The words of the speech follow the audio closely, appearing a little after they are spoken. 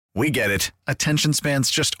We get it. Attention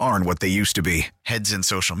spans just aren't what they used to be. Heads in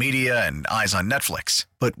social media and eyes on Netflix.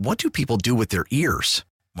 But what do people do with their ears?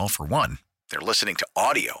 Well, for one, they're listening to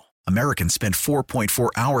audio. Americans spend 4.4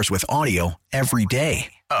 hours with audio every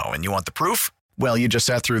day. Oh, and you want the proof? Well, you just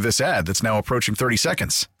sat through this ad that's now approaching 30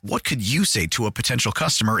 seconds. What could you say to a potential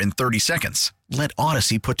customer in 30 seconds? Let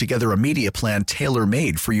Odyssey put together a media plan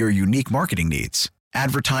tailor-made for your unique marketing needs.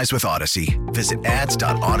 Advertise with Odyssey. Visit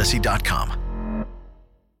ads.odyssey.com.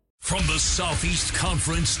 From the Southeast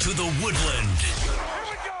Conference to the Woodland.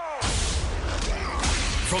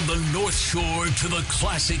 From the North Shore to the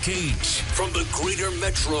Classic 8. From the Greater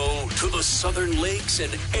Metro to the Southern Lakes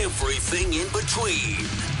and everything in between.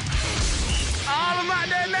 All of my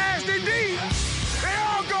that nasty D, they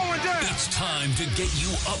all going down. It's time to get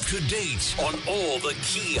you up to date on all the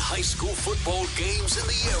key high school football games in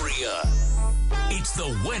the area. It's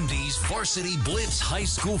the Wendy's Varsity Blitz High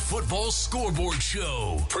School Football Scoreboard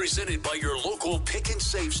Show, presented by your local Pick and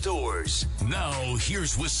Save stores. Now,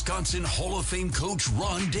 here's Wisconsin Hall of Fame coach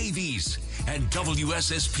Ron Davies and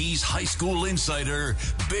WSSP's high school insider,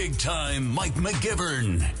 big-time Mike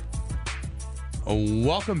McGivern.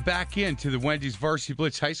 Welcome back into the Wendy's Varsity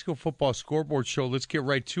Blitz High School Football Scoreboard Show. Let's get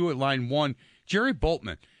right to it. Line one, Jerry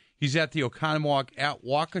Boltman. He's at the Oconomowoc at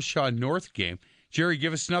Waukesha North game. Jerry,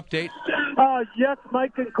 give us an update. Yes,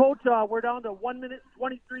 Mike and Coach, we're down to 1 minute,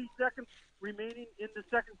 23 seconds remaining in the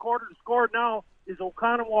second quarter. The score now is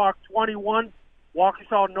Oconomowoc 21,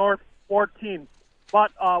 Waukesha North 14.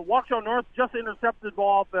 But Waukesha North just intercepted the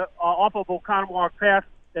ball off of Oconomowoc pass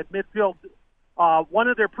at midfield. One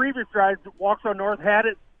of their previous drives, Waukesha North had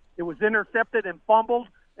it. It was intercepted and fumbled,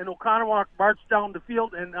 and Oconomowoc marched down the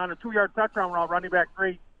field, and on a 2-yard touchdown route, running back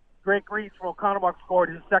Drake Reese from Oconomowoc scored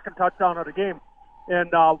his second touchdown of the game.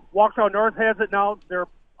 And Waukesha North has it now. They're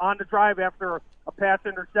on the drive after a pass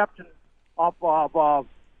interception off of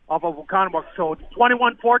Oconomowoc. So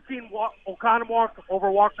 21-14, Oconomowoc over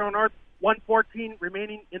Waukesha North, 1:14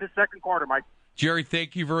 remaining in the second quarter, Mike. Jerry,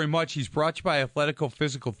 thank you very much. He's brought to you by Athletico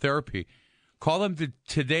Physical Therapy. Call them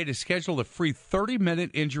today to schedule a free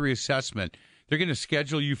 30-minute injury assessment. They're going to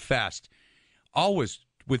schedule you fast. Always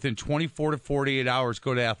within 24 to 48 hours,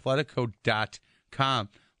 go to athletico.com.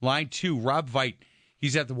 Line two, Rob Veit.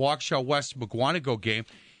 He's at the Waukesha West McGuanago game.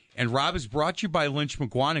 And Rob is brought to you by Lynch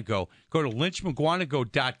McGuanago. Go to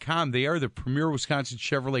lynchmcguanago.com. They are the premier Wisconsin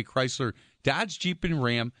Chevrolet Chrysler Dodge Jeep and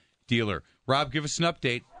Ram dealer. Rob, give us an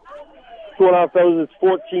update. What's going on, fellas?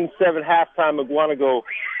 It's 14-7 halftime. McGuanago.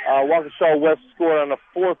 Waukesha West scored on the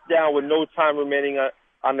fourth down with no time remaining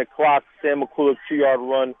on the clock. Sam McCulloch 2-yard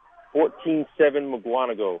run. 14-7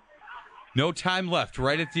 McGuanago. No time left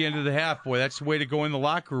right at the end of the half. Boy, that's the way to go in the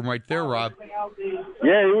locker room right there, Rob.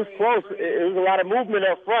 Yeah, it was close. It was a lot of movement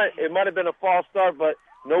up front. It might have been a false start, but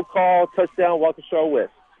no call, touchdown, Waukesha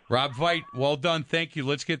West. Rob Veit, well done. Thank you.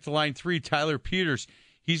 Let's get to line three, Tyler Peters.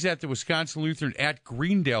 He's at the Wisconsin Lutheran at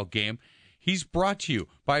Greendale game. He's brought to you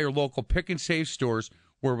by your local Pick and Save stores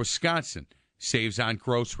where Wisconsin saves on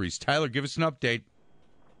groceries. Tyler, give us an update.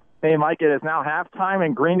 Hey, Mike, it is now halftime,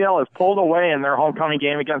 and Greendale has pulled away in their homecoming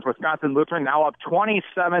game against Wisconsin Lutheran, now up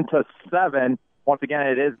 27-7. Once again,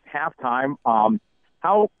 it is halftime.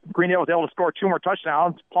 How Greendale was able to score 2 more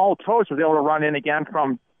touchdowns, Paul Toast was able to run in again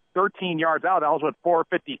from 13 yards out. That was with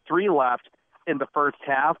 4:53 left in the first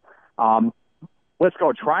half.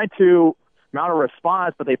 Wisco tried to mount a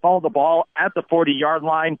response, but they fouled the ball at the 40-yard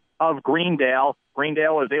line of Greendale.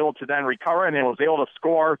 Greendale was able to then recover, and it was able to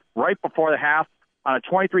score right before the half on a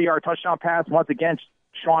 23-yard touchdown pass. Once again,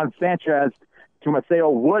 Sean Sanchez to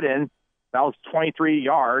Maceo Wooden. That was 23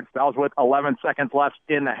 yards. That was with 11 seconds left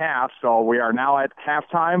in the half. So we are now at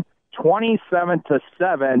halftime,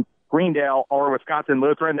 27-7, Greendale over Wisconsin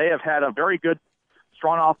Lutheran. They have had a very good,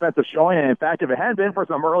 strong offensive showing. And, in fact, if it hadn't been for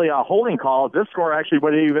some early holding calls, this score actually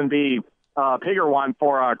would even be a bigger one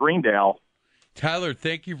for Greendale. Tyler,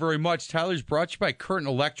 thank you very much. Tyler's brought to you by Curtin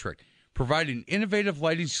Electric, providing innovative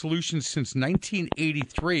lighting solutions since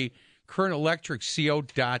 1983.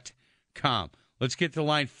 CurrentElectricCO.com. Let's get to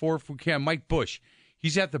line four if we can. Mike Bush.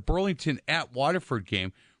 He's at the Burlington at Waterford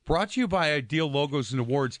game. Brought to you by Ideal Logos and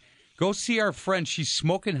Awards. Go see our friend. She's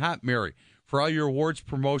Smoking Hot Mary for all your awards,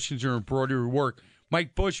 promotions, or embroidery work.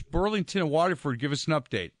 Mike Bush, Burlington and Waterford, give us an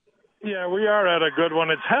update. Yeah, we are at a good one.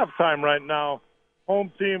 It's halftime right now.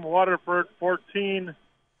 Home team, Waterford, 14.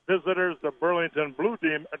 Visitors, the Burlington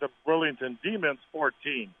Demons,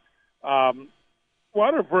 14.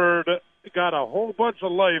 Waterford got a whole bunch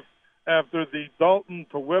of life after the Dalton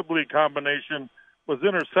to Webley combination was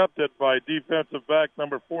intercepted by defensive back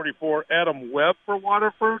number 44, Adam Webb for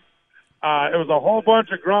Waterford. It was a whole bunch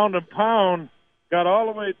of ground and pound, got all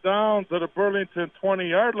the way down to the Burlington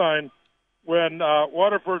 20-yard line when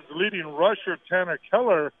Waterford's leading rusher, Tanner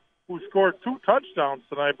Keller, who scored 2 touchdowns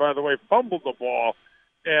tonight, by the way, fumbled the ball.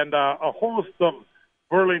 And a host of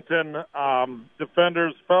Burlington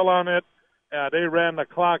defenders fell on it. They ran the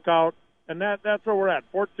clock out. And that's where we're at,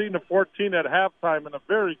 14-14 at halftime in a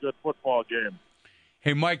very good football game.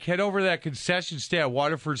 Hey, Mike, head over to that concession stand.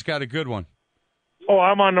 Waterford's got a good one. Oh,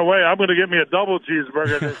 I'm on the way. I'm going to get me a double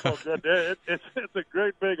cheeseburger. They're so good. It's a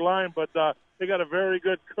great big line, but they got a very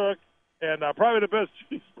good cook and probably the best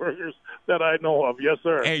cheeseburgers that I know of. Yes,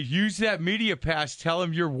 sir. Hey, use that media pass. Tell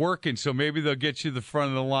them you're working, so maybe they'll get you the front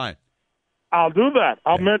of the line. I'll do that.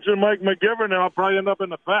 I'll mention Mike McGivern, and I'll probably end up in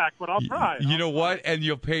the back, but I'll try. You know what? And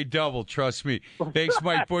you'll pay double, trust me. Thanks,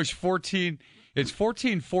 Mike Bush. It's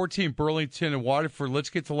 14-14 Burlington and Waterford. Let's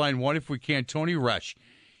get to line 1 if we can. Tony Resch.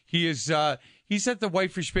 He's at the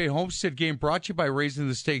Whitefish Bay Homestead game brought to you by Raising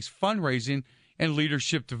the Stakes Fundraising and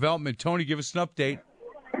Leadership Development. Tony, give us an update.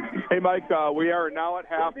 Hey, Mike, we are now at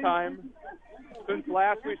halftime. Since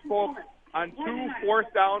last we spoke on 2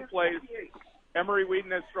 fourth-down plays, Emery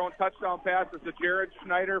Whedon has thrown touchdown passes to Jared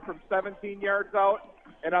Schneider from 17 yards out.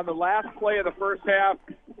 And on the last play of the first half,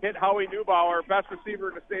 hit Howie Neubauer, best receiver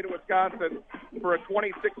in the state of Wisconsin, for a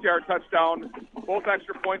 26-yard touchdown. Both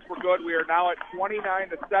extra points were good. We are now at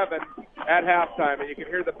 29-7 at halftime, and you can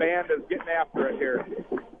hear the band is getting after it here.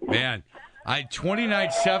 Man,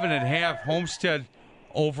 29-7 at half, Homestead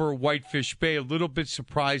over Whitefish Bay. A little bit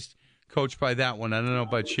surprised, Coach, by that one. I don't know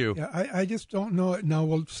about you. Yeah, I just don't know it now.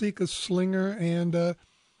 Well, Sika, Slinger, and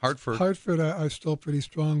Hartford are still pretty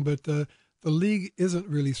strong, but the league isn't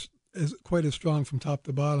really quite as strong from top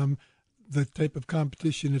to bottom. The type of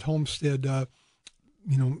competition that Homestead,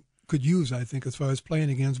 could use, I think, as far as playing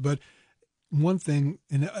against. But one thing,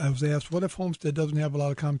 and I was asked, what if Homestead doesn't have a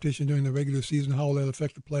lot of competition during the regular season? How will that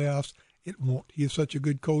affect the playoffs? It won't. He is such a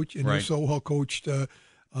good coach, and he's so well coached that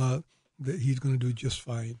he's going to do just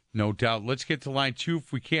fine. No doubt. Let's get to line 2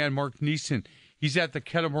 if we can. Mark Neeson. He's at the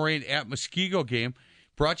Kettle Moraine at Muskego game.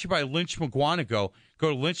 Brought to you by Lynch McGuanago.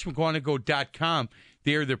 Go to lynchmcguanago.com.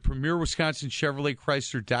 They are the premier Wisconsin Chevrolet,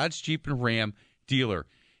 Chrysler, Dodge, Jeep, and Ram dealer.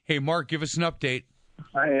 Hey, Mark, give us an update.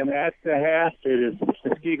 I am at the half. It is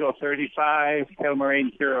Muskego 35, Kettle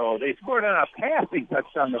Moraine 0. They scored on a passing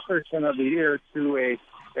touchdown, the first one of the year, to a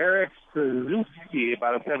Eric Suzuki,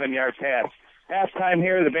 about a 7-yard pass. Halftime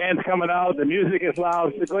here, the band's coming out, the music is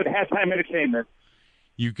loud. It's a good halftime entertainment.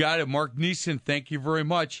 You got it, Mark Neeson. Thank you very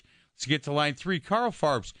much. Let's get to line 3. Carl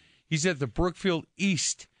Farbs. He's at the Brookfield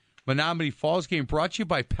East Menominee Falls game, brought to you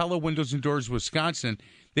by Pella Windows and Doors, Wisconsin.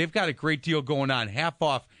 They've got a great deal going on. Half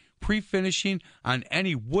off pre-finishing on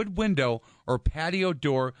any wood window or patio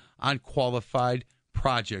door on qualified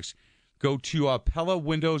projects. Go to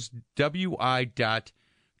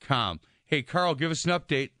PellaWindowsWI.com. Hey, Carl, give us an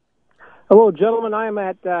update. Hello, gentlemen. I am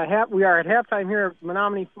at we are at halftime here at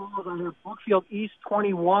Menominee Falls under Brookfield East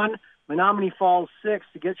 21, Menominee Falls 6.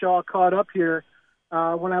 To get you all caught up here,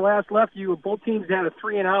 when I last left you, both teams had a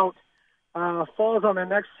 3-and-out. Falls on their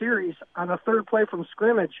next series on the third play from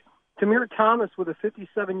scrimmage. Tamir Thomas with a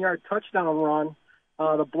 57-yard touchdown run.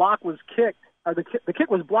 The block was kicked. The kick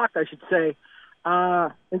was blocked, I should say.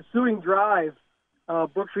 Ensuing drive,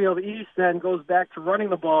 Brookfield East then goes back to running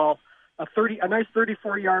the ball. A nice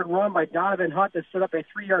 34-yard run by Donovan Hunt that set up a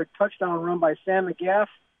 3-yard touchdown run by Sam McGaff.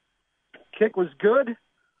 Kick was good.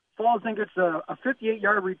 Falls then gets a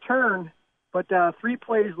 58-yard return, but 3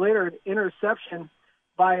 plays later, an interception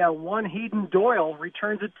by one Hayden Doyle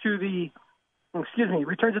returns it to the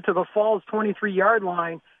Falls 23-yard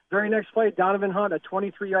line. Very next play, Donovan Hunt, a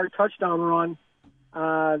 23-yard touchdown run.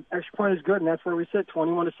 Extra point is good, and that's where we sit,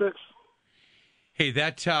 21-6. Hey,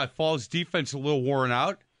 that Falls defense a little worn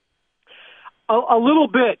out. A little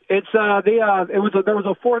bit. It's there was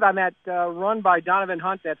a fourth on that run by Donovan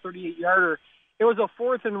Hunt, that 38-yarder. It was a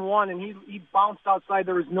 4th and 1, and he bounced outside.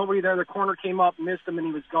 There was nobody there. The corner came up, missed him, and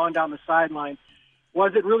he was gone down the sideline.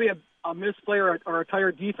 Was it really a misplay or a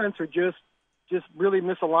tired defense, or just really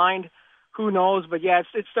misaligned? Who knows? But yeah,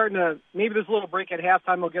 it's starting to. Maybe this little break at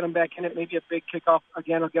halftime will get them back in it. Maybe a big kickoff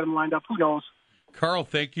again will get them lined up. Who knows? Carl,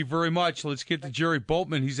 thank you very much. Let's get to Jerry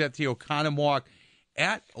Boltman. He's at the Oconomowoc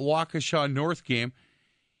at Waukesha North game.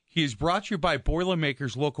 He is brought to you by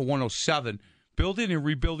Boilermakers Local 107, building and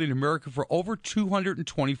rebuilding America for over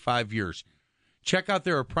 225 years. Check out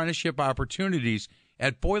their apprenticeship opportunities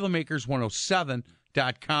at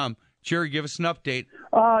Boilermakers107.com. Jerry, give us an update.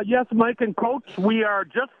 Yes, Mike and Coach, we are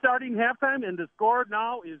just starting halftime, and the score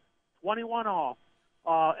now is 21-all.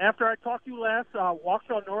 After I talked to you last,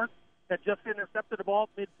 Waukesha North had just intercepted the ball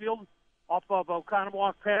midfield off of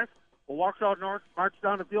Oconomowoc pass. Well, Waukesha North marched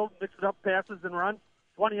down the field, mixed it up, passes and run.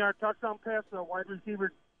 20-yard touchdown pass to wide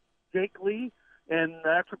receiver Jake Lee, and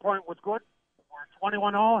the extra point was good. We're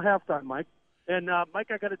 21-all halftime, Mike. And,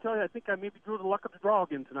 Mike, I got to tell you, I think I maybe drew the luck of the draw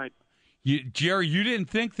again tonight. Jerry, you didn't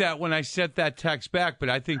think that when I sent that text back, but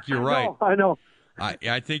I think you're right. I know.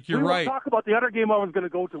 I think you're We right. won't talk about the other game I was going to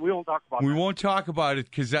go to. We won't talk about We that. won't talk about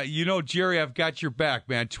it because, Jerry, I've got your back,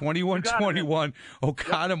 man. 21-21,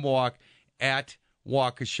 Oconomowoc at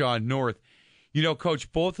Waukesha North.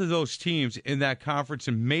 Coach, both of those teams in that conference,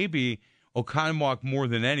 and maybe Oconomowoc more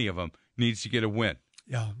than any of them, needs to get a win.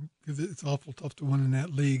 Yeah, because it's awful tough to win in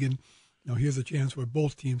that league. And here's a chance where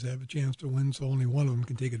both teams have a chance to win, so only one of them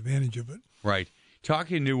can take advantage of it. Right.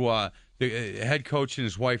 Talking to the head coach and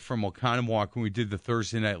his wife from Oconomowoc when we did the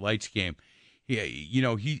Thursday Night Lights game,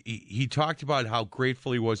 he talked about how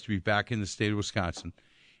grateful he was to be back in the state of Wisconsin,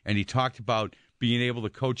 and he talked about being able to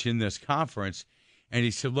coach in this conference. And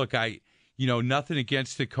he said, "Look, nothing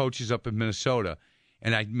against the coaches up in Minnesota."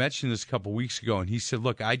 And I mentioned this a couple weeks ago, and he said,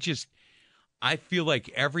 "Look, I feel like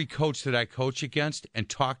every coach that I coach against and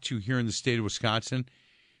talk to here in the state of Wisconsin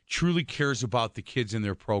truly cares about the kids in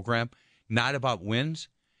their program, not about wins."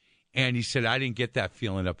 And he said, "I didn't get that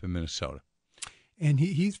feeling up in Minnesota." And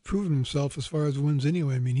he's proven himself as far as wins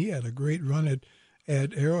anyway. I mean, he had a great run at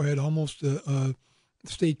Arrowhead, almost a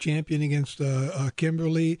state champion against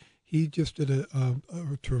Kimberly. He just did a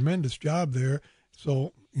tremendous job there.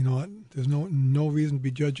 So, there's no reason to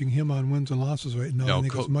be judging him on wins and losses right now. I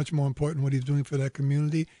think it's much more important what he's doing for that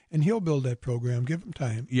community, and he'll build that program. Give him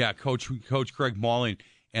time. Yeah, Coach Greg Malling,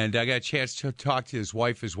 and I got a chance to talk to his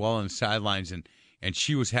wife as well on the sidelines, and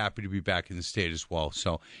she was happy to be back in the state as well.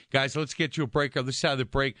 So, guys, let's get to a break. On the side of the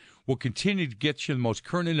break, we'll continue to get you the most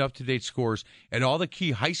current and up-to-date scores at all the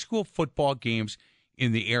key high school football games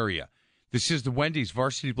in the area. This is the Wendy's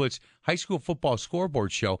Varsity Blitz High School Football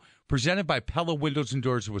Scoreboard Show, presented by Pella Windows and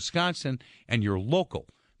Doors of Wisconsin and your local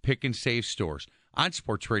Pick and Save stores on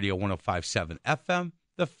Sports Radio 105.7 FM,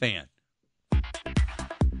 The Fan.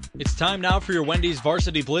 It's time now for your Wendy's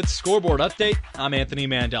Varsity Blitz Scoreboard Update. I'm Anthony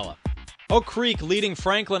Mandela. Oak Creek leading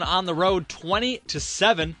Franklin on the road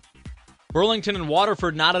 20-7. Burlington and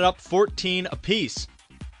Waterford knotted up 14 apiece.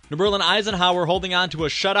 New Berlin Eisenhower holding on to a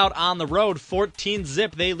shutout on the road,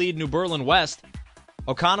 14-zip. They lead New Berlin West.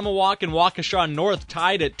 Oconomowoc and Waukesha North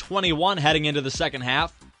tied at 21 heading into the second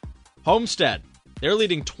half. Homestead, they're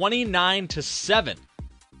leading 29-7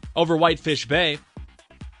 over Whitefish Bay.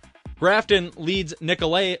 Grafton leads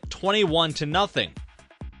Nicolay 21-0.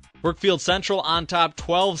 Brookfield Central on top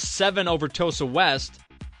 12-7 over Tosa West.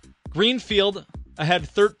 Greenfield ahead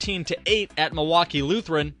 13-8 at Milwaukee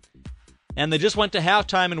Lutheran. And they just went to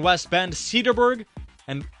halftime in West Bend. Cedarburg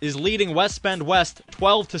and is leading West Bend West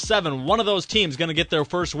 12-7. One of those teams going to get their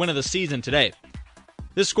first win of the season today.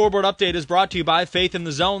 This scoreboard update is brought to you by Faith in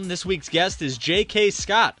the Zone. This week's guest is J.K.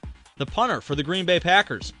 Scott, the punter for the Green Bay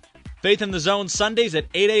Packers. Faith in the Zone Sundays at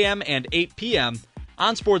 8 a.m. and 8 p.m.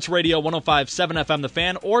 on Sports Radio 105.7 FM The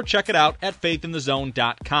Fan, or check it out at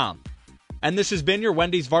faithinthezone.com. And this has been your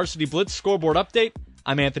Wendy's Varsity Blitz Scoreboard Update.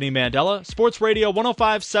 I'm Anthony Mandela, Sports Radio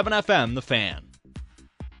 105.7 FM, The Fan.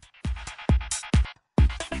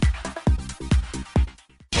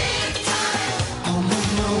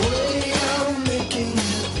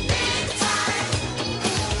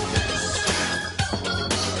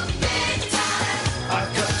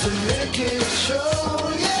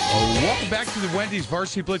 Welcome back to the Wendy's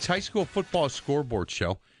Varsity Blitz High School Football Scoreboard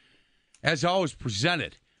Show. As always,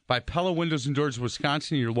 presented by Pella Windows and Doors of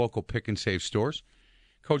Wisconsin, your local Pick and Save stores.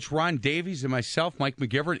 Coach Ron Davies and myself, Mike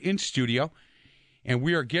McGivern, in studio, and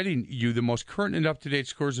we are getting you the most current and up-to-date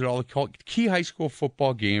scores at all the key high school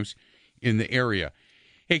football games in the area.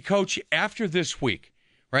 Hey, Coach, after this week,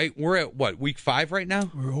 right, we're at, what, week 5 right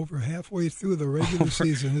now? We're over halfway through the regular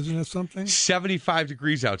season. Isn't that something? 75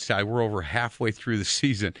 degrees outside. We're over halfway through the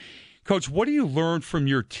season. Coach, what do you learn from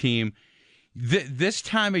your team this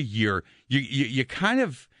time of year? You kind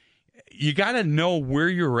of... You got to know where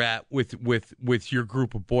you're at with your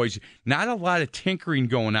group of boys. Not a lot of tinkering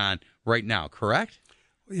going on right now, correct?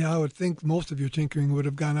 Yeah, I would think most of your tinkering would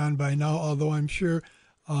have gone on by now, although I'm sure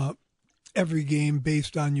every game,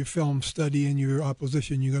 based on your film study and your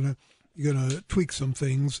opposition, you're gonna tweak some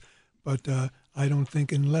things. But I don't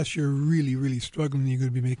think, unless you're really, really struggling, you're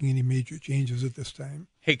going to be making any major changes at this time.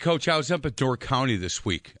 Hey, Coach, I was up at Door County this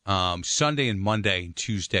week, Sunday and Monday and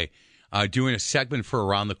Tuesday, doing a segment for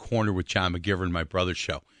Around the Corner with John McGivern, my brother's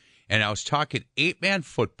show. And I was talking 8-man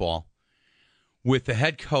football with the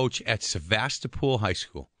head coach at Sevastopol High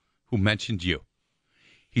School, who mentioned you.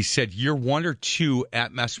 He said year 1 or 2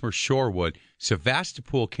 at Messmer Shorewood,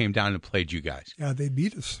 Sevastopol came down and played you guys. Yeah, they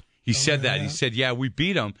beat us. He said that. He said, yeah, we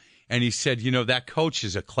beat them. And he said, that coach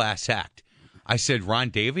is a class act. I said, Ron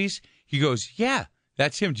Davies? He goes, yeah,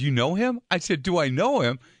 that's him. Do you know him? I said, do I know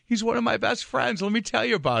him? He's one of my best friends. Let me tell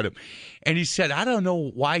you about him. And he said, I don't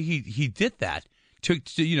know why he did that.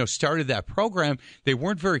 Started that program. They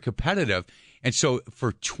weren't very competitive. And so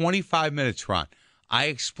for 25 minutes, Ron, I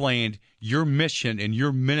explained your mission and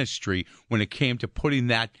your ministry when it came to putting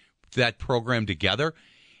that program together.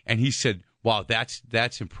 And he said, wow,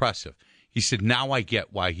 that's impressive. He said, now I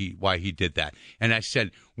get why he did that. And I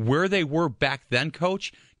said, where they were back then,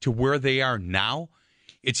 Coach, to where they are now,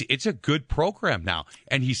 it's a good program now.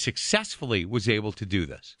 And he successfully was able to do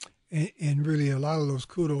this. And really, a lot of those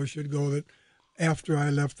kudos should go that after I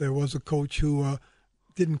left, there was a coach who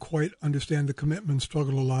didn't quite understand the commitment,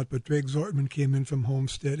 struggled a lot, but Drake Zortman came in from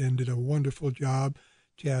Homestead and did a wonderful job.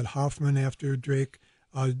 Chad Hoffman, after Drake,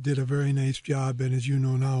 did a very nice job. And as you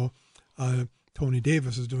know now, Tony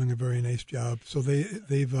Davis is doing a very nice job. So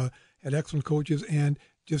they've had excellent coaches. And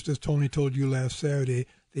just as Tony told you last Saturday,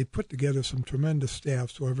 they put together some tremendous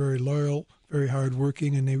staffs who are very loyal, very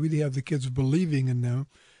hardworking, and they really have the kids believing in them.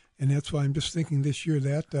 And that's why I'm just thinking this year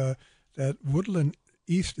that Woodland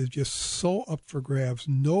East is just so up for grabs.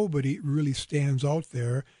 Nobody really stands out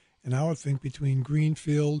there. And I would think between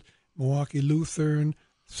Greenfield, Milwaukee Lutheran,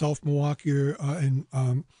 South Milwaukee, and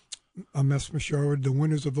Mesmer Sherwood, the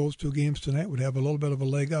winners of those two games tonight would have a little bit of a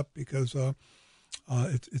leg up because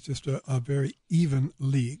it's just a very even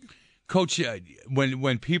league. Coach,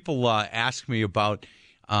 when people ask me about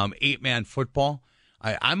 8-man football,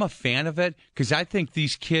 I'm a fan of it because I think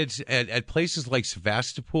these kids at places like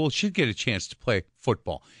Sevastopol should get a chance to play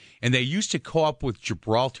football. And they used to co-op with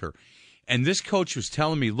Gibraltar. And this coach was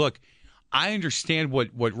telling me, look, I understand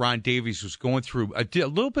what Ron Davies was going through, a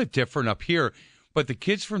little bit different up here, but the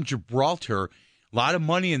kids from Gibraltar, a lot of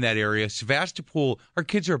money in that area. Sevastopol, our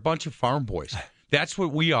kids are a bunch of farm boys. That's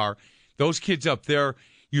what we are. Those kids up there,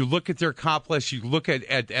 you look at their complex, you look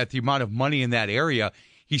at the amount of money in that area.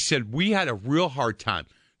 He said, we had a real hard time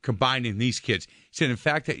combining these kids. He said, in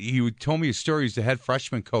fact, he told me a story. He's the head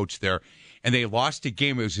freshman coach there, and they lost a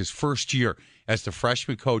game. It was his first year as the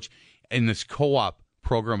freshman coach in this co-op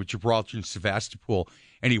program at Gibraltar and Sevastopol.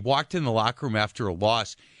 And he walked in the locker room after a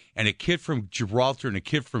loss, and a kid from Gibraltar and a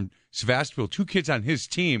kid from Sevastopol, two kids on his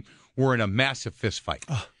team, were in a massive fist fight.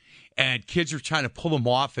 And kids are trying to pull them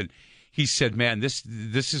off, and he said, man, this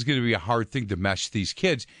is going to be a hard thing to mesh these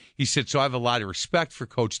kids. He said, so I have a lot of respect for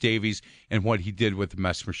Coach Davies and what he did with the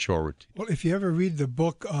Mesmer Sherwood. Well, if you ever read the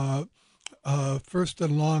book, First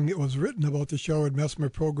and Long, it was written about the Sherwood Mesmer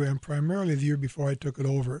program primarily the year before I took it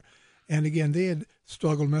over. And again, they had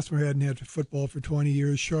struggled. Mesmer hadn't had football for 20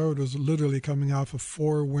 years. Sherwood was literally coming off a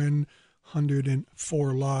 4-win,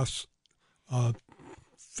 104-loss,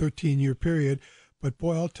 13-year period. But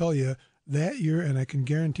boy, I'll tell you, that year, and I can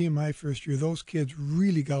guarantee my first year, those kids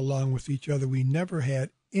really got along with each other. We never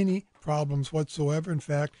had any problems whatsoever. In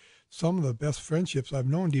fact, some of the best friendships I've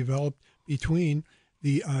known developed between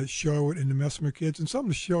the Sherwood and the Mesmer kids. And some of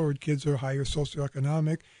the Sherwood kids are higher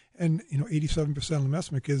socioeconomic, and 87% of the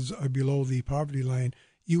Mesmer kids are below the poverty line.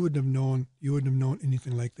 You wouldn't have known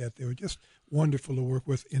anything like that. They were just wonderful to work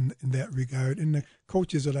with in that regard. And the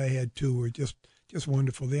coaches that I had too were just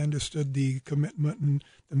wonderful. They understood the commitment and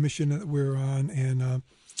the mission that we're on, and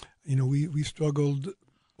we struggled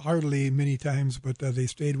heartily many times, but they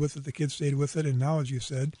stayed with it. The kids stayed with it, and now, as you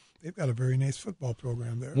said, they've got a very nice football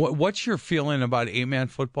program there. What's your feeling about 8-man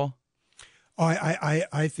football?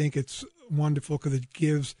 I think it's wonderful because it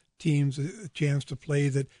gives teams a chance to play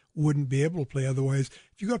that wouldn't be able to play otherwise.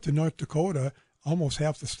 If you go up to North Dakota, almost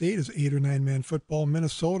half the state is 8 or 9-man football.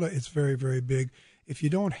 Minnesota, it's very, very big. If you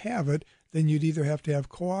don't have it, then you'd either have to have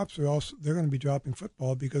co-ops or else they're going to be dropping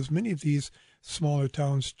football because many of these smaller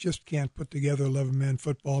towns just can't put together 11-man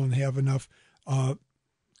football and have enough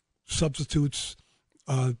substitutes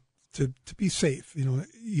to be safe.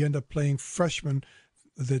 You end up playing freshmen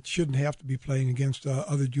that shouldn't have to be playing against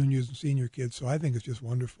other juniors and senior kids. So I think it's just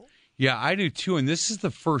wonderful. Yeah, I do too. And this is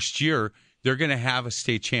the first year they're going to have a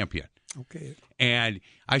state champion. Okay. And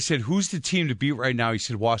I said, who's the team to beat right now? He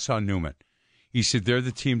said, Wausau Newman. He said, they're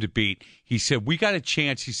the team to beat. He said, we got a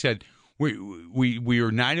chance. He said, we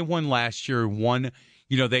were 9-1 last year. Won,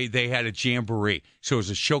 they had a jamboree. So it was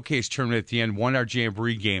a showcase tournament at the end, won our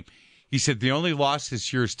jamboree game. He said, the only loss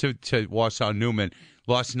this year is to Wausau Newman,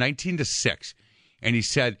 lost 19-6. And he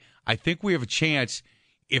said, I think we have a chance,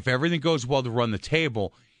 if everything goes well, to run the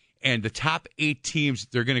table. And the top 8 teams,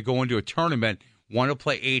 they're going to go into a tournament. 1 will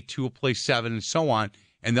play 8, 2 will play 7, and so on.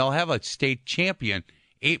 And they'll have a state champion,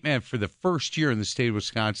 8-man, for the first year in the state of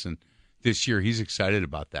Wisconsin this year. He's excited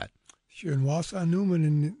about that. Sure, and Wausau Newman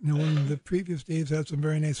in the previous days had some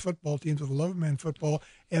very nice football teams with 11-man football,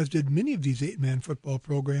 as did many of these 8-man football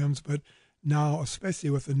programs. But now,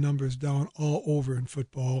 especially with the numbers down all over in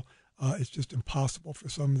football, it's just impossible for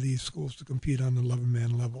some of these schools to compete on the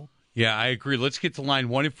 11-man level. Yeah, I agree. Let's get to line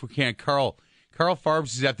one if we can. Carl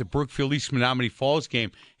Farbs is at the Brookfield East Menominee Falls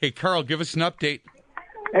game. Hey, Carl, give us an update.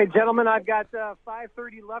 Hey, gentlemen, I've got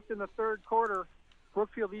 5:30 left in the third quarter.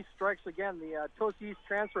 Brookfield East strikes again. The Tosa East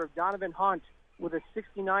transfer of Donovan Hunt with a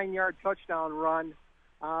 69-yard touchdown run.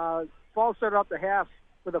 Falls started up the half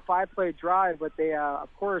with a 5-play drive, but they, of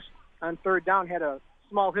course, on third down had a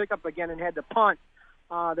small hiccup again and had to punt.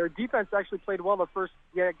 Their defense actually played well the first.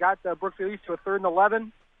 Got Brookfield East to a 3rd and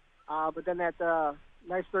 11, but then that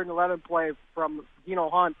nice 3rd and 11 play from Dino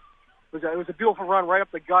Hunt it was a beautiful run right up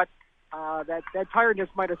the gut. That tiredness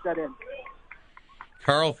might have set in.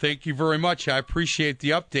 Carl, thank you very much. I appreciate the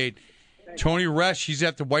update. Thanks. Tony Resch, he's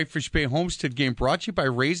at the Whitefish Bay Homestead game, brought to you by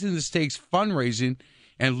Raising the Stakes Fundraising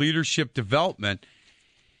and Leadership Development.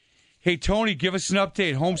 Hey, Tony, give us an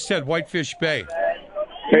update. Homestead, Whitefish Bay.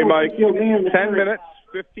 Hey, Mike. 10 minutes,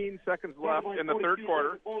 15 seconds left in the third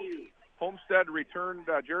quarter. Homestead returned,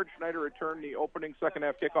 Jared Schneider returned the opening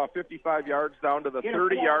second-half kickoff 55 yards down to the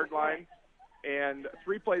 30-yard line. And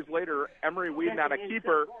 3 plays later, Emery Whedon on a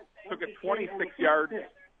keeper took it 26 yards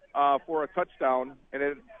for a touchdown, and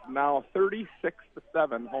it's now 36-7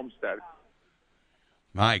 Homestead.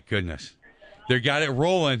 My goodness. They got it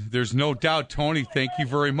rolling. There's no doubt, Tony. Thank you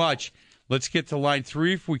very much. Let's get to line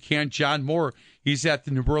 3 if we can. John Moore, he's at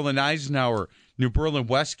the New Berlin Eisenhower New Berlin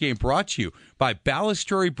West game, brought to you by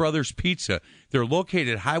Balistrary Brothers Pizza. They're located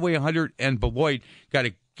at Highway 100 and Beloit. Got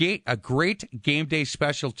a great game day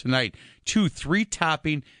special tonight. 2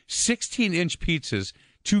 3-topping, 16-inch pizzas,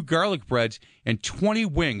 2 garlic breads, and 20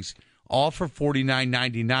 wings, all for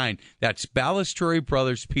 $49.99. That's Balistrary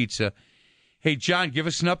Brothers Pizza. Hey, John, give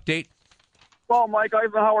us an update. Well, Mike,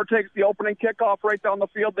 Eisenhower takes the opening kickoff right down the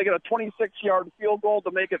field. They get a 26-yard field goal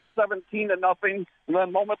to make it 17-0. And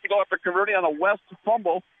then moments ago, after converting on a West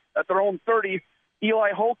fumble at their own 30,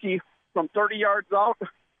 Eli Hoke from 30 yards out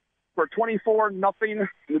for 24-0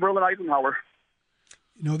 New Berlin Eisenhower.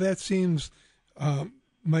 You know, that seems,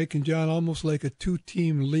 Mike and John, almost like a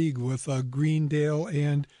 2-team league with Greendale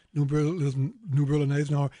and New Berlin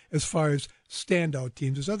Eisenhower as far as standout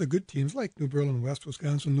teams. There's other good teams like New Berlin West,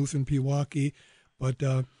 Wisconsin, Lutheran, Pewaukee, but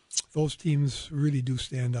those teams really do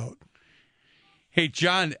stand out. Hey,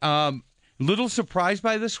 John, little surprised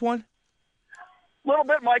by this one? A little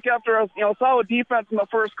bit, Mike. After a solid defense in the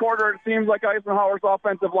first quarter, it seems like Eisenhower's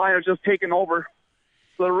offensive line is just taking over.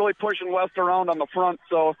 So they're really pushing West around on the front.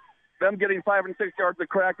 So them getting 5 and 6 yards of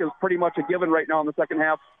crack is pretty much a given right now in the second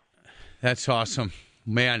half. That's awesome,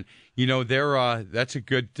 man. You know they're that's a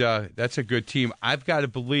good team. I've got to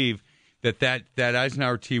believe that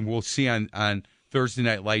Eisenhower team we'll see on Thursday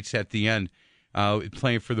Night Lights at the end,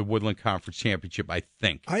 playing for the Woodland Conference Championship. I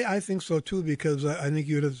think. I think so too, because I think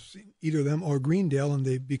you'd have seen either them or Greendale,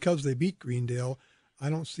 and because they beat Greendale, I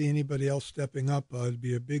don't see anybody else stepping up. It'd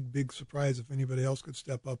be a big surprise if anybody else could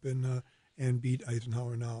step up and beat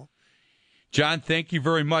Eisenhower now. John, thank you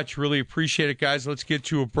very much. Really appreciate it, guys. Let's get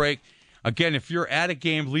to a break. Again, if you're at a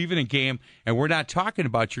game, leaving a game, and we're not talking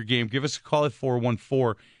about your game, give us a call at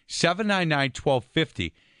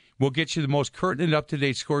 414-799-1250. We'll get you the most current and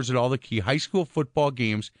up-to-date scores at all the key high school football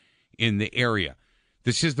games in the area.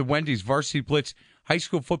 This is the Wendy's Varsity Blitz High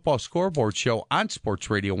School Football Scoreboard Show on Sports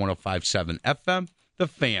Radio 105.7 FM, The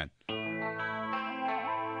Fan.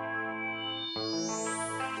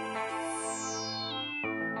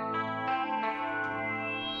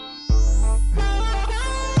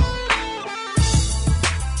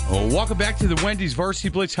 Welcome back to the Wendy's Varsity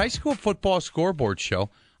Blitz High School Football Scoreboard Show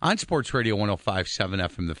on Sports Radio 105.7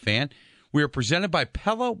 FM The Fan. We are presented by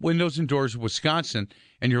Pella Windows and Doors of Wisconsin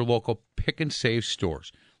and your local pick and save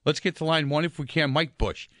stores. Let's get to line 1 if we can. Mike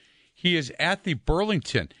Bush. He is at the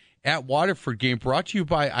Burlington at Waterford game, brought to you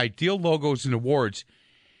by Ideal Logos and Awards.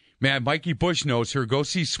 Man, Mikey Bush knows her. Go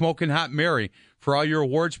see Smokin' Hot Mary for all your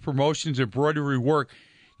awards, promotions, embroidery work.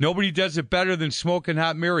 Nobody does it better than Smokin'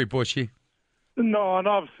 Hot Mary, Bushy. No,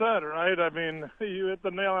 enough said, right? I mean, you hit the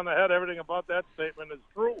nail on the head. Everything about that statement is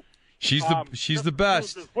true. She's the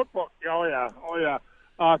best. Football. Oh yeah.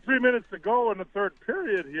 3 minutes to go in the third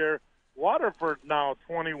period here. Waterford now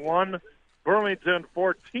 21, Burlington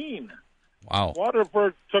 14. Wow.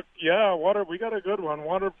 Waterford took we got a good one.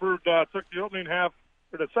 Waterford took the opening half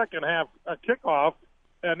or the second half kickoff,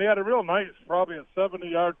 and they had a real nice, probably a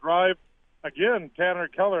 70-yard drive. Again, Tanner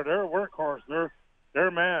Keller, their workhorse, their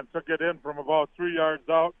man took it in from about 3 yards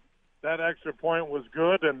out. That extra point was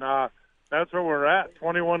good, and that's where we're at,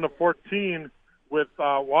 21-14, with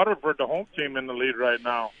Waterford, the home team, in the lead right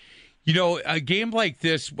now. You know, a game like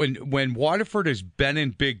this, when Waterford has been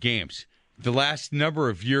in big games the last number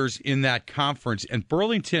of years in that conference, and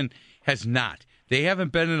Burlington has not. They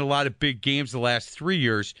haven't been in a lot of big games the last 3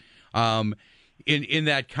 years in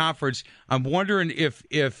that conference. I'm wondering if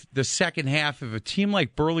the second half of a team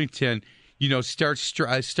like Burlington, you know, starts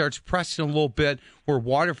pressing a little bit, where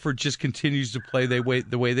Waterford just continues to play the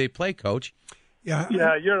way they play, Coach. Yeah,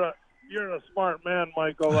 you're a smart man,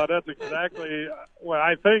 Michael. That's exactly what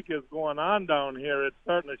I think is going on down here. It's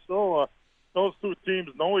starting to show those two teams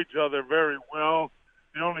know each other very well.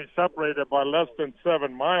 They're only separated by less than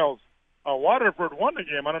 7 miles. Waterford won the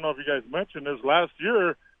game. I don't know if you guys mentioned this. Last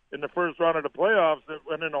year in the first round of the playoffs, it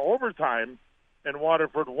went into overtime, and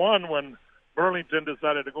Waterford won when Burlington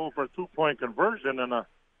decided to go for a 2-point conversion, and a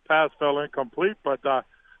pass fell incomplete. But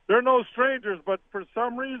they're no strangers, but for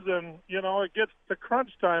some reason, you know, it gets to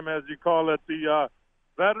crunch time, as you call it. The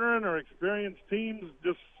veteran or experienced teams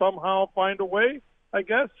just somehow find a way, I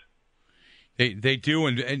guess. They do,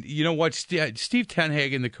 and you know what? Steve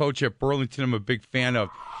Tenhagen, the coach at Burlington, I'm a big fan of.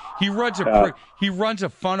 He runs a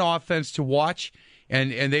fun offense to watch,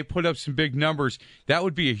 and they put up some big numbers. That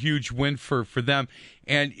would be a huge win for them.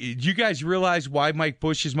 And do you guys realize why Mike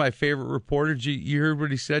Bush is my favorite reporter? You heard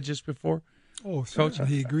what he said just before? Oh, Coach,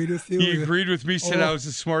 he agreed with you? He agreed with me, said I was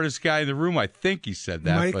the smartest guy in the room. I think he said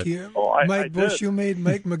that. Mike Bush, you made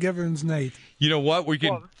Mike McGivern's night. You know what? We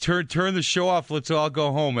can turn the show off. Let's all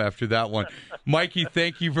go home after that one. Mikey,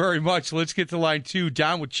 thank you very much. Let's get to line 2.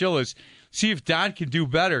 Don with Chillis. See if Don can do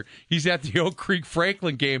better. He's at the Oak Creek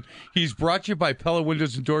Franklin game. He's brought to you by Pella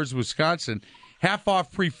Windows and Doors of Wisconsin. Half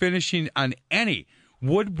off pre-finishing on any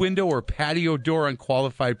wood, window, or patio door on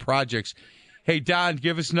qualified projects. Hey, Don,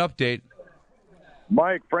 give us an update.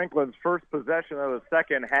 Mike, Franklin's first possession of the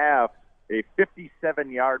second half, a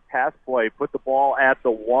 57-yard pass play, put the ball at the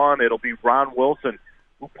 1. It'll be Ron Wilson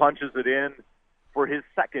who punches it in for his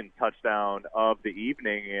second touchdown of the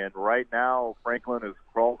evening. And right now, Franklin has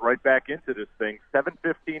crawled right back into this thing.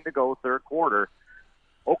 7:15 to go, third quarter.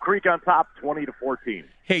 Oak Creek on top, 20-14.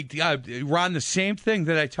 Hey, Ron, the same thing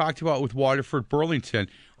that I talked about with Waterford Burlington.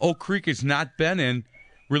 Oak Creek has not been in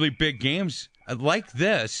really big games like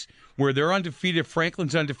this, where they're undefeated.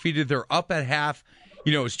 Franklin's undefeated. They're up at half.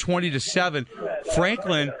 You know, it's 20-7.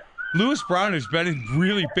 Franklin, Lewis Brown has been in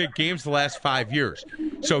really big games the last 5 years.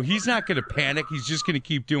 So he's not going to panic. He's just going to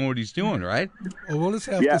keep doing what he's doing, right? Well, we'll just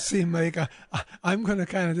have to see, Mike. I'm going to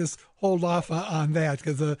kind of just hold off on that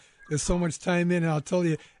because there's so much time in. And I'll tell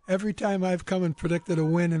you, every time I've come and predicted a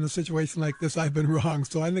win in a situation like this, I've been wrong.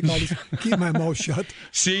 So I think I'll just keep my mouth shut.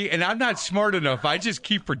 See, and I'm not smart enough. I just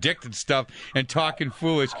keep predicting stuff and talking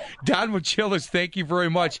foolish. Don Wachillis, thank you very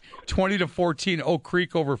much. 20-14, Oak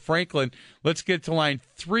Creek over Franklin. Let's get to line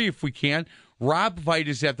 3 if we can. Rob Veit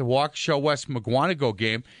is at the Waukesha West McGuanago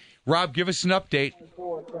game. Rob, give us an update.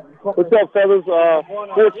 What's up, fellas?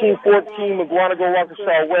 14-14, McGuanago,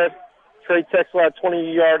 Waukesha West. Trey Texlot,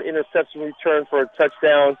 20-yard interception return for a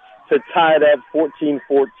touchdown to tie it up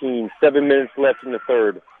 14-14. 7 minutes left in the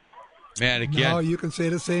third. Man, again. No, you can say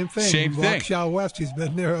the same thing. Same thing. Waukesha West, he's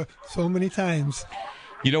been there so many times.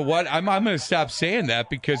 You know what? I'm going to stop saying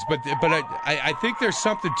that because, but I think there's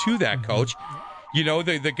something to that, Coach. You know,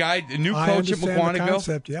 the guy, the new coach at McGuanago. The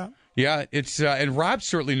concept, yeah. Yeah, it's and Rob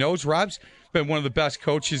certainly knows. Rob's been one of the best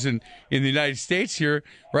coaches in the United States here,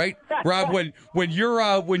 right? Rob, when you're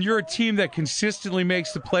a team that consistently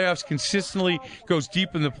makes the playoffs, consistently goes deep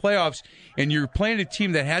in the playoffs, and you're playing a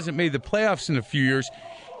team that hasn't made the playoffs in a few years,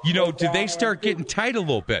 you know, do they start getting tight a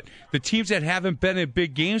little bit? The teams that haven't been in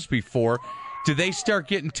big games before, do they start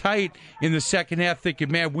getting tight in the second half,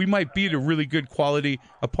 thinking, man, we might beat a really good quality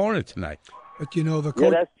opponent tonight? But you know, the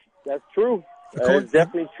coach. Yeah, that's true. It's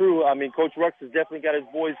definitely true. I mean, Coach Rux has definitely got his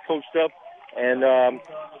boys coached up, and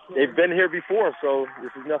they've been here before, so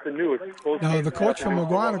this is nothing new. Now, the coach from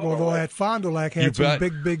McGuanago, though, at Fond du Lac had some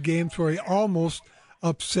big games where he almost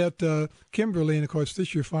upset Kimberly, and of course,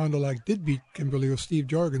 this year Fond du Lac did beat Kimberly with Steve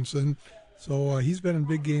Jorgensen, so he's been in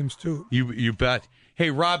big games too. You bet.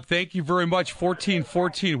 Hey, Rob, thank you very much.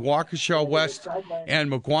 14-14, Waukesha West and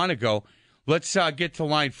McGuanago. Let's get to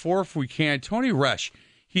line 4 if we can. Tony Resch,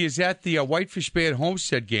 he is at the Whitefish Bay at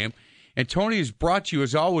Homestead game, and Tony is brought to you,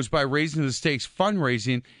 as always, by Raising the Stakes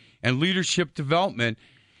fundraising and leadership development.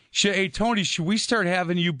 Hey, Tony, should we start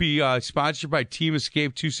having you be sponsored by Team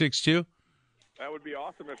Escape 262? That would be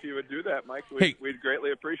awesome if you would do that, Mike. We'd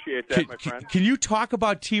greatly appreciate that, my friend. Can you talk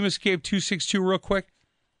about Team Escape 262 real quick?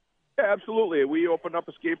 Yeah, absolutely. We opened up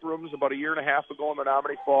escape rooms about a year and a half ago in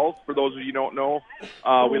Menominee Falls. For those of you who don't know,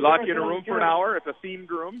 we lock you in a room for an hour. It's a themed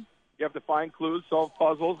room. You have to find clues, solve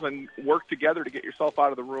puzzles, and work together to get yourself out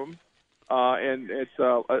of the room. And it's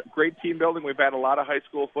a great team building. We've had a lot of high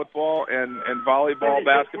school football and volleyball,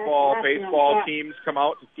 basketball, baseball teams come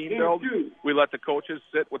out to team build. We let the coaches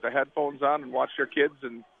sit with the headphones on and watch their kids,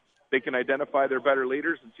 and they can identify their better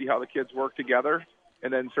leaders and see how the kids work together.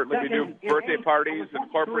 And then certainly we do birthday parties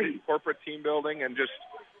and corporate team building, and just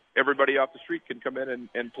everybody off the street can come in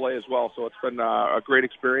and play as well. So it's been a great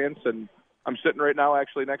experience. And I'm sitting right now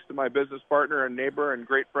actually next to my business partner and neighbor and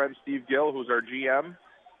great friend Steve Gill, who's our GM.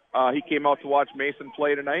 He came out to watch Mason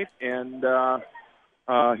play tonight, and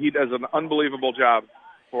he does an unbelievable job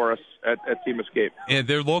for us at Team Escape. And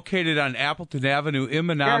they're located on Appleton Avenue in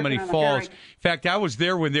Menominee Falls. In fact, I was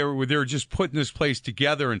there when they were just putting this place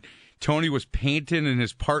together, and Tony was painting, and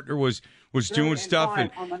his partner was doing stuff. And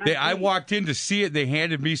I walked in to see it. They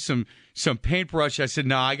handed me some paintbrush. I said,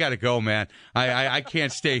 "No, I got to go, man. I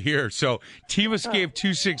can't stay here." So Team Escape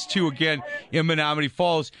 262 again in Menominee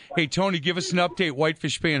Falls. Hey, Tony, give us an update.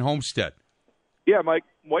 Whitefish Bay and Homestead. Yeah, Mike.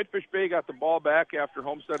 Whitefish Bay got the ball back after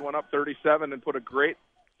Homestead went up 37 and put a great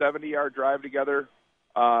 70-yard drive together.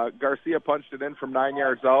 Garcia punched it in from 9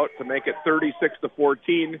 yards out to make it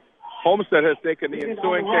 36-14. Homestead has taken the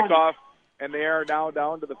ensuing kickoff, and they are now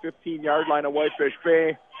down to the 15-yard line of Whitefish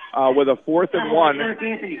Bay with a 4th and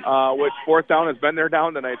 1, which fourth down has been their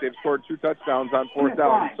down tonight. They've scored 2 touchdowns on fourth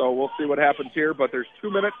down, so we'll see what happens here. But there's 2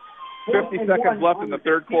 minutes, 50 seconds left in the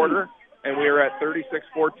third quarter, and we are at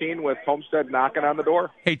 36-14 with Homestead knocking on the door.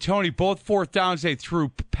 Hey, Tony, both fourth downs they threw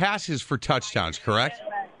passes for touchdowns, correct?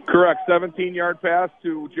 Correct. 17-yard pass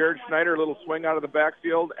to Jared Schneider, a little swing out of the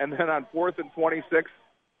backfield, and then on 4th and 26,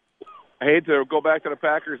 I hate to go back to the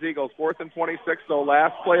Packers-Eagles, 4th and 26, so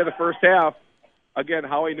last play of the first half, again,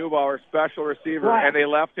 Howie Neubauer, special receiver, and they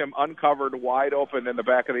left him uncovered, wide open in the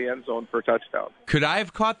back of the end zone for a touchdown. Could I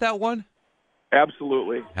have caught that one?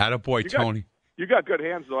 Absolutely. Attaboy, Tony. You got good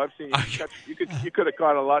hands, though. I've seen you could have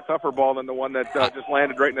caught a lot tougher ball than the one that just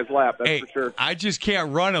landed right in his lap. That's for sure. I just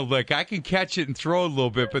can't run a lick. I can catch it and throw it a little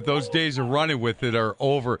bit, but those days of running with it are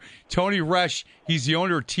over. Tony Resch, he's the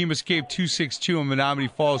owner of Team Escape 262 in Menominee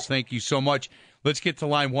Falls. Thank you so much. Let's get to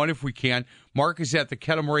line one if we can. Mark is at the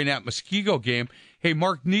Kettle Moraine at Muskego game. Hey,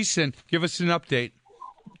 Mark Neeson, give us an update.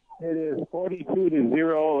 It is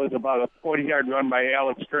 42-0. It's about a 40-yard run by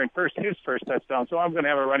Alex Kern. His first touchdown. So I'm going to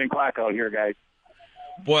have a running clock out here, guys.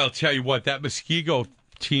 Boy, I'll tell you what, that Muskego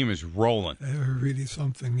team is rolling. They're really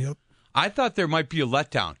something, yep. I thought there might be a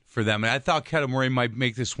letdown for them, and I thought Kettle Moraine might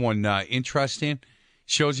make this one interesting.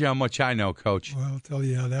 Shows you how much I know, Coach. Well, I'll tell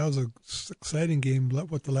you, that was an exciting game.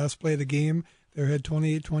 What, the last play of the game, they had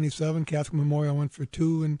 28-27. Catholic Memorial went for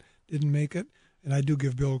 2 and didn't make it. And I do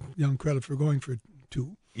give Bill Young credit for going for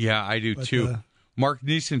 2. Yeah, I do too. Mark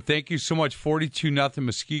Neeson, thank you so much. 42-0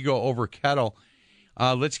 Muskego over Kettle.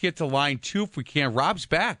 Let's get to line 2 if we can. Rob's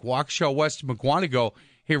back. Waukesha West, McWanago.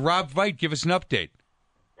 Hey, Rob Veit, give us an update.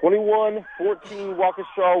 21-14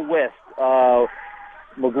 Waukesha West.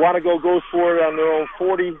 McWanago goes for it on their own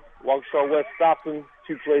 40. Waukesha West stops them.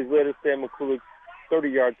 2 plays later, Sam McCulloch,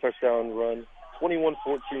 30-yard touchdown run. 21-14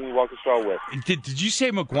 Waukesha West. Did you say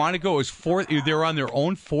McWanago is 4? They were on their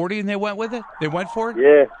own 40 and they went with it? They went for it?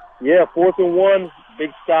 Yeah. 4th and 1, big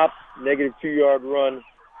stop, negative 2-yard run.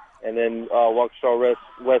 And then Waukesha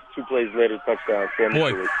West 2 plays later, touchdown.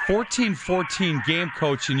 Boy, 14-14 game,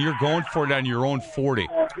 Coach, and you're going for it on your own 40.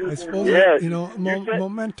 I suppose,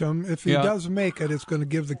 momentum. If he does make it, it's going to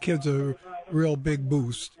give the kids a real big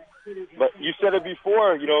boost. But you said it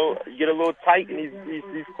before, you get a little tight in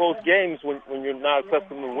these close games when you're not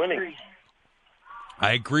accustomed to winning.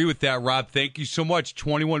 I agree with that, Rob. Thank you so much.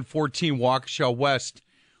 21-14 Waukesha West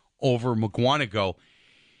over McWanago.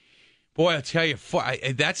 Boy, I'll tell you,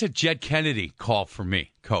 that's a Jed Kennedy call for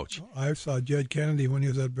me, Coach. I saw Jed Kennedy when he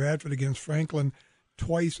was at Bradford against Franklin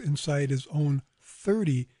twice inside his own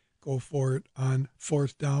 30 go for it on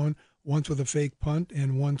 4th down, once with a fake punt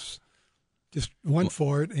and once just went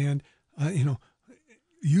for it. And,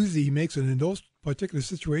 usually he makes it. In those particular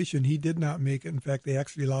situations, he did not make it. In fact, they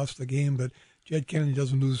actually lost the game, but Jed Kennedy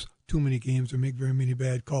doesn't lose too many games or make very many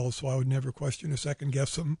bad calls, so I would never question or second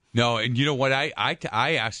guess him. No, and you know what? I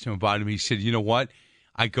asked him about him. He said, "You know what?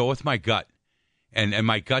 I go with my gut," and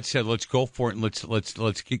my gut said, "Let's go for it and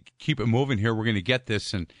let's keep it moving here. We're going to get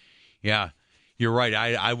this." And yeah, you're right.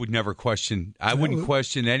 I would never question. I wouldn't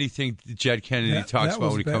question anything Jed Kennedy talks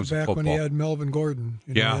about when he comes to football. Back when he had Melvin Gordon,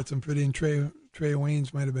 he had some pretty. And Trey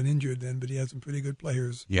Waynes might have been injured then, but he had some pretty good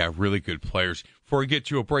players. Yeah, really good players. Before we get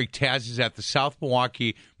to a break, Taz is at the South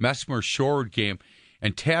Milwaukee Messmer Shoreward game,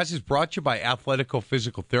 and Taz is brought to you by Athletico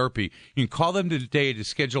Physical Therapy. You can call them today to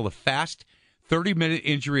schedule a fast 30-minute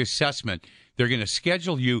injury assessment. They're going to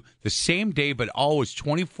schedule you the same day, but always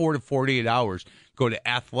 24 to 48 hours. Go to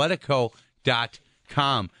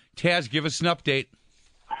athletico.com. Taz, give us an update.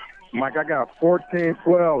 Mike, I got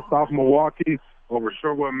 14-12 South Milwaukee over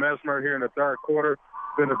Sherwood Mesmer here in the third quarter. It's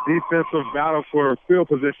been a defensive battle for a field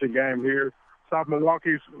position game here. South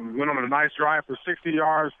Milwaukee went on a nice drive for 60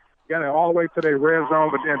 yards, got it all the way to their red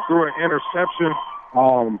zone, but then threw an interception.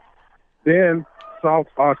 Then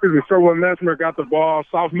Sherwood Mesmer got the ball.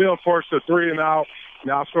 South Mill forced a 3-and-out.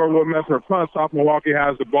 Now Sherwood Mesmer punts. South Milwaukee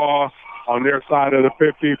has the ball on their side of the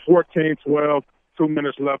 50, 14-12, 2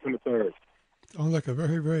 minutes left in the third. Sounds like a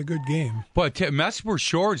very, very good game. But Mesmer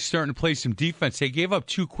Shore is starting to play some defense. They gave up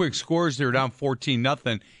 2 quick scores. They were down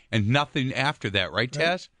 14-0, and nothing after that, right,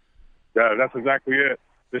 Taz? Yeah, that's exactly it.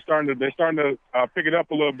 They're starting to pick it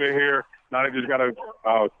up a little bit here. Now they just got to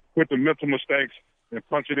quit the mental mistakes and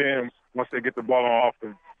punch it in once they get the ball on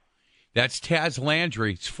offense. That's Taz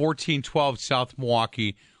Landry. It's 14-12 South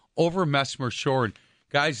Milwaukee over Mesmer Shore.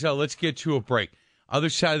 Guys, let's get to a break. Other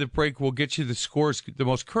side of the break, we'll get you the scores, the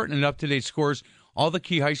most current and up-to-date scores, all the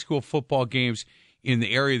key high school football games in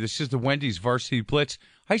the area. This is the Wendy's Varsity Blitz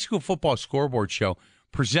High School Football Scoreboard Show,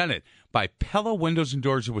 presented by Pella Windows and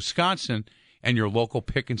Doors of Wisconsin and your local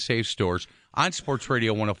pick and save stores on Sports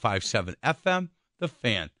Radio 105.7 FM, The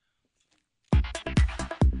Fan.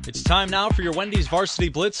 It's time now for your Wendy's Varsity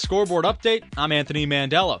Blitz scoreboard update. I'm Anthony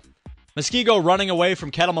Mandela. Muskego running away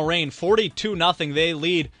from Kettle Moraine, 42-0. They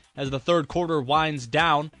lead as the third quarter winds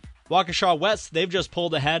down. Waukesha West, they've just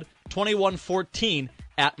pulled ahead, 21-14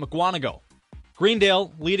 at McWanago.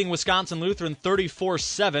 Greendale leading Wisconsin Lutheran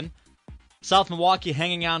 34-7. South Milwaukee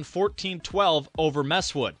hanging on 14-12 over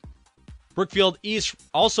Messwood. Brookfield East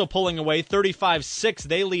also pulling away 35-6.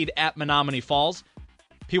 They lead at Menominee Falls.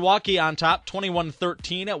 Pewaukee on top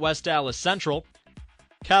 21-13 at West Allis Central.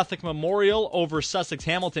 Catholic Memorial over Sussex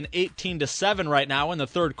Hamilton 18-7 right now in the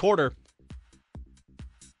third quarter.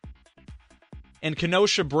 And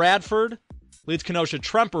Kenosha Bradford leads Kenosha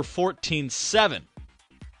Tremper 14-7.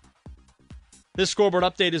 This scoreboard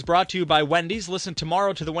update is brought to you by Wendy's. Listen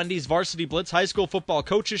tomorrow to the Wendy's Varsity Blitz High School Football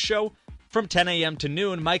Coaches Show from 10 a.m. to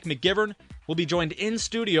noon. Mike McGivern will be joined in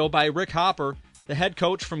studio by Rick Hopper, the head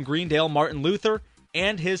coach from Greendale Martin Luther,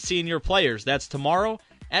 and his senior players. That's tomorrow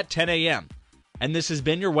at 10 a.m. And this has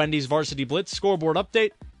been your Wendy's Varsity Blitz scoreboard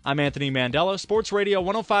update. I'm Anthony Mandela, Sports Radio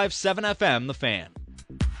 105.7 FM, The Fan.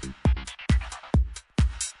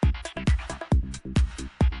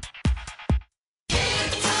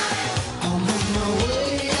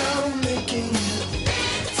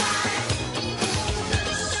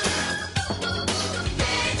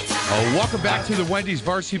 Welcome back to the Wendy's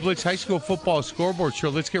Varsity Blitz High School Football Scoreboard Show.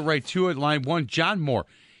 Let's get right to it. Line 1, John Moore.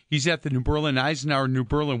 He's at the New Berlin Eisenhower New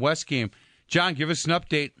Berlin West game. John, give us an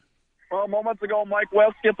update. Well, moments ago, Mike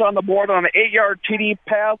West gets on the board on an 8-yard TD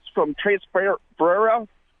pass from Trace Ferreira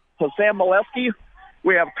to Sam Molesky.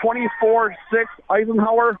 We have 24-6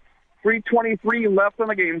 Eisenhower, 3:23 left in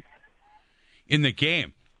the game. In the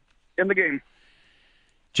game? In the game.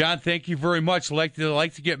 John, thank you very much. I'd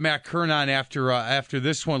like to get Matt Kern on after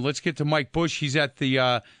this one. Let's get to Mike Bush. He's at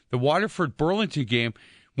the Waterford Burlington game,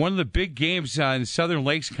 one of the big games in the Southern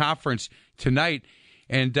Lakes Conference tonight.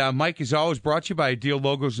 And Mike is always brought to you by Ideal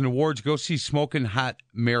Logos and Awards. Go see Smokin' Hot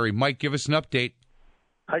Mary. Mike, give us an update.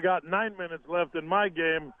 I got 9 minutes left in my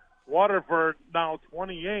game. Waterford now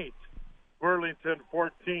 28, Burlington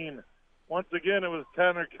 14. Once again, it was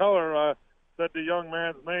Tanner Keller said the young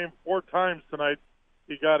man's name 4 times tonight.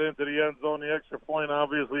 He got into the end zone. The extra point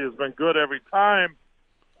obviously has been good every time.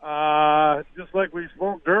 Just like we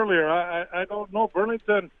spoke earlier, I don't know.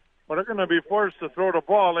 Burlington, well, they're going to be forced to throw the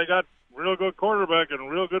ball. They got real good quarterback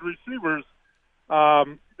and real good receivers.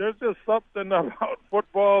 There's just something about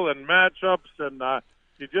football and matchups, and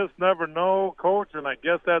you just never know, Coach, and I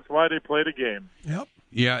guess that's why they play the game. Yep.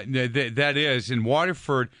 Yeah, that is. In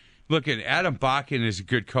Waterford, look, Adam Bakken is a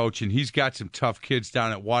good coach, and he's got some tough kids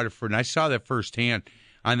down at Waterford, and I saw that firsthand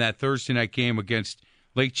on that Thursday night game against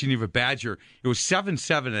Lake Geneva Badger. It was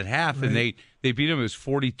 7-7 at half, right. And they beat them. It was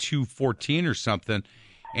 42-14 or something.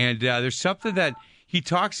 And there's something that he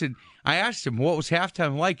talks, and I asked him, what was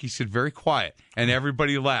halftime like? He said, very quiet, and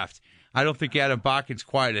everybody laughed. I don't think Adam Bakken's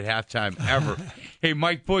quiet at halftime ever. Hey,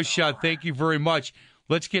 Mike Bush, thank you very much.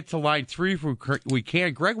 Let's get to line 3 if we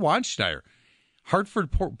can. Greg Wansteiner,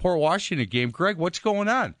 Hartford Port Washington game. Greg, what's going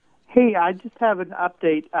on? Hey, I just have an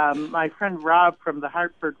update. My friend Rob from the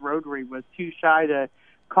Hartford Rotary was too shy to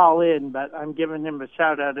call in, but I'm giving him a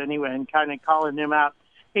shout-out anyway and kind of calling him out.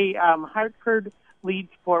 Hey, Hartford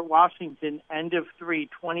leads Port Washington, end of 3,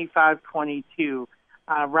 25-22.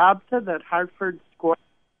 Rob said that Hartford scored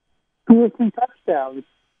with some touchdowns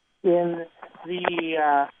in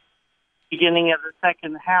the beginning of the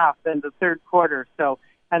second half and the third quarter. So,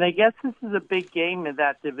 and I guess this is a big game in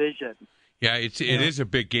that division. Yeah, it is a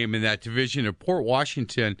big game in that division. And Port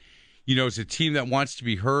Washington, is a team that wants to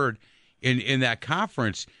be heard in that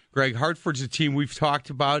conference. Greg, Hartford's a team we've talked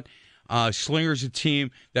about. Slinger's a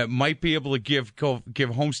team that might be able to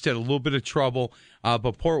give Homestead a little bit of trouble.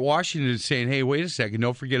 But Port Washington is saying, hey, wait a second,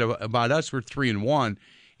 don't forget about us. We're 3-1.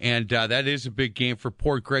 And that is a big game for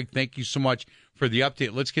Port. Greg, thank you so much for the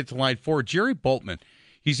update. Let's get to line 4. Jerry Boltman.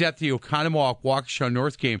 He's at the Oconomowoc Waukesha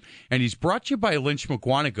North game, and he's brought to you by Lynch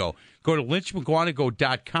McGuanago. Go to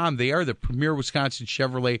lynchmcguanago.com. They are the premier Wisconsin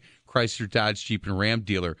Chevrolet, Chrysler, Dodge, Jeep, and Ram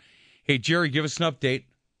dealer. Hey, Jerry, give us an update.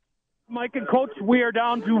 Mike and Coach, we are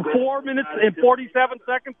down to 4 minutes and 47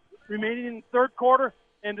 seconds remaining in the third quarter,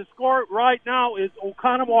 and the score right now is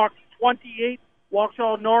Oconomowoc 28,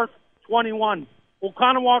 Waukesha North 21.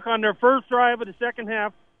 Oconomowoc on their first drive of the second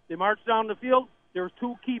half, they marched down the field. There was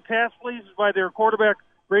 2 key pass plays by their quarterback,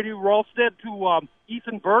 Brady Rolstead, to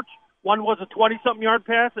Ethan Birch. One was a 20-something yard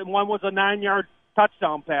pass, and one was a 9-yard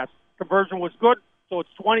touchdown pass. Conversion was good, so it's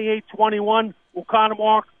 28-21,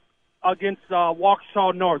 Oconomowoc against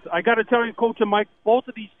Waukesha North. I got to tell you, Coach and Mike, both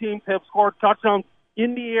of these teams have scored touchdowns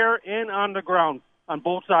in the air and on the ground on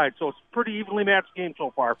both sides, so it's a pretty evenly matched game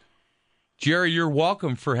so far. Jerry, you're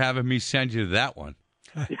welcome for having me send you to that one.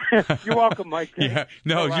 You're welcome, Mike. Yeah,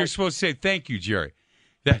 no, right. You're supposed to say thank you, Jerry.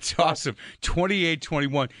 That's awesome.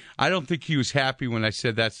 28-21. I don't think he was happy when I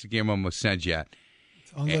said that's the game I'm going to send you at.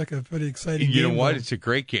 Sounds like a pretty exciting game. You know what? Though. It's a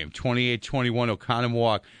great game. 28-21,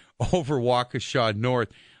 Oconomowoc over Waukesha North.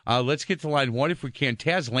 Let's get to line 1 if we can.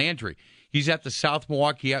 Taz Landry. He's at the South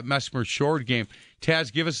Milwaukee at Mesmer Shore game.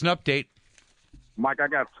 Taz, give us an update. Mike, I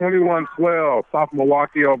got 21-12, South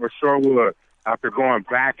Milwaukee over Shorewood. After going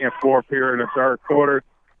back and forth here in the third quarter,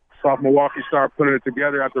 South Milwaukee started putting it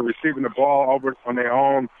together after receiving the ball over on their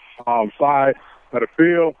own side of the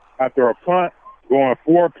field. After a punt, going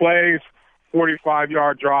 4 plays,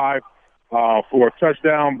 45-yard drive for a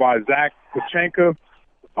touchdown by Zach Pachenka.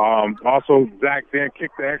 Also, Zach then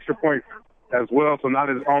kicked the extra point as well. So not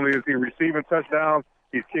only is he receiving touchdowns,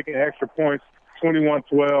 he's kicking extra points.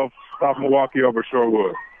 21-12, South Milwaukee over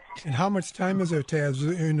Shorewood. And how much time is there, Taz? Is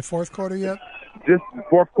it in the fourth quarter yet? Just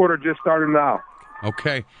fourth quarter just started now.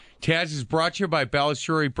 Okay. Taz is brought to you by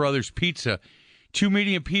Balustrade Brothers Pizza. 2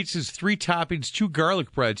 medium pizzas, 3 toppings, 2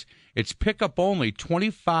 garlic breads. It's pickup only,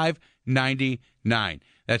 $25.99.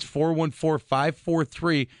 That's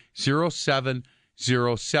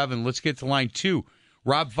 414-543-0707. Let's get to line 2.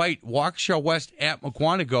 Rob Veit, Waukesha West at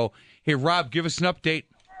McGuanago. Hey, Rob, give us an update.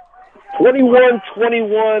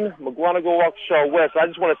 21-21, McGuanago Waukesha West. I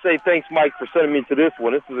just want to say thanks, Mike, for sending me to this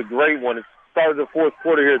one. This is a great one. It started the fourth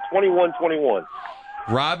quarter here, 21-21.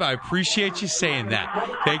 Rob, I appreciate you saying that.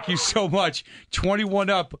 Thank you so much. 21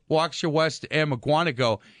 up, Waukesha West and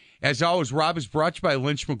McGuanago. As always, Rob is brought to you by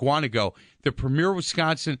Lynch McGuanago, the premier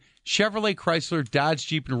Wisconsin Chevrolet, Chrysler, Dodge,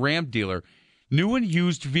 Jeep, and Ram dealer. New and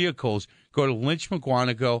used vehicles, go to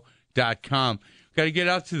lynchmcguanago.com. Got to get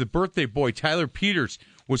out to the birthday boy, Tyler Peters,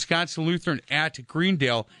 Wisconsin Lutheran at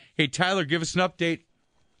Greendale. Hey, Tyler, give us an update.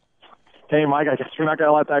 Hey, Mike, I guess we're not going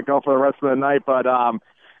to let that go for the rest of the night, but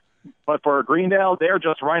for Greendale, they're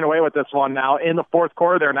just running away with this one now. In the fourth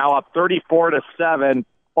quarter, they're now up 34-7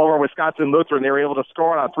 over Wisconsin Lutheran. They were able to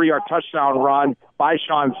score on a 3-yard touchdown run by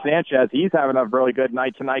Sean Sanchez. He's having a really good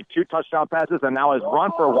night tonight. 2 touchdown passes, and now his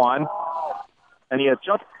run for 1. And he has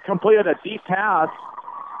just completed a deep pass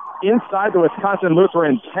inside the Wisconsin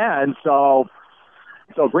Lutheran 10. So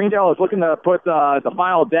Greendale is looking to put the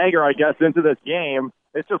final dagger, I guess, into this game.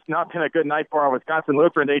 It's just not been a good night for our Wisconsin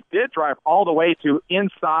Lutheran. They did drive all the way to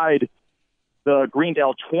inside the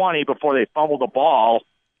Greendale 20 before they fumbled the ball.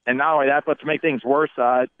 And not only that, but to make things worse,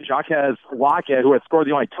 Jacques Lockett, who had scored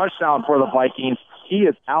the only touchdown for the Vikings, he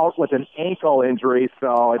is out with an ankle injury.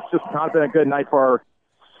 So it's just not been a good night for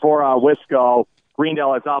Wisco.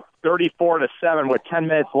 Greendale is up 34-7 with 10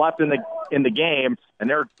 minutes left in the game, and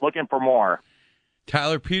they're looking for more.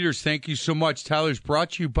 Tyler Peters, thank you so much. Tyler's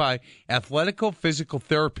brought to you by Athletico Physical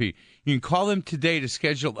Therapy. You can call them today to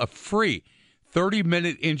schedule a free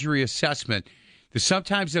 30-minute injury assessment.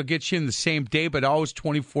 Sometimes they'll get you in the same day, but always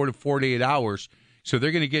 24 to 48 hours. So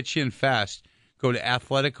they're going to get you in fast. Go to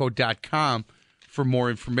athletico.com for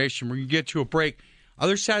more information. We're going to get to a break.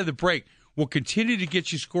 Other side of the break, we'll continue to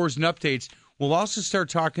get you scores and updates. We'll also start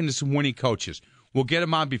talking to some winning coaches. We'll get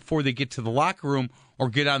them on before they get to the locker room or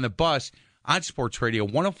get on the bus on Sports Radio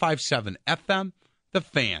 105.7 FM, The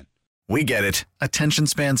Fan. We get it. Attention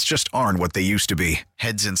spans just aren't what they used to be.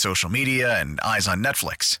 Heads in social media and eyes on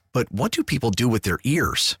Netflix. But what do people do with their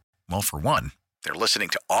ears? Well, for one, they're listening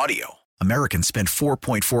to audio. Americans spend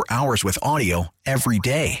 4.4 hours with audio every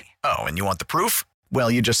day. Oh, and you want the proof?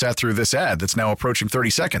 Well, you just sat through this ad that's now approaching 30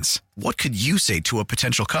 seconds. What could you say to a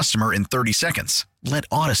potential customer in 30 seconds? Let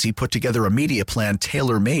Odyssey put together a media plan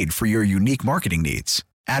tailor-made for your unique marketing needs.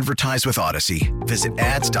 Advertise with Odyssey. Visit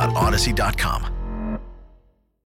ads.odyssey.com.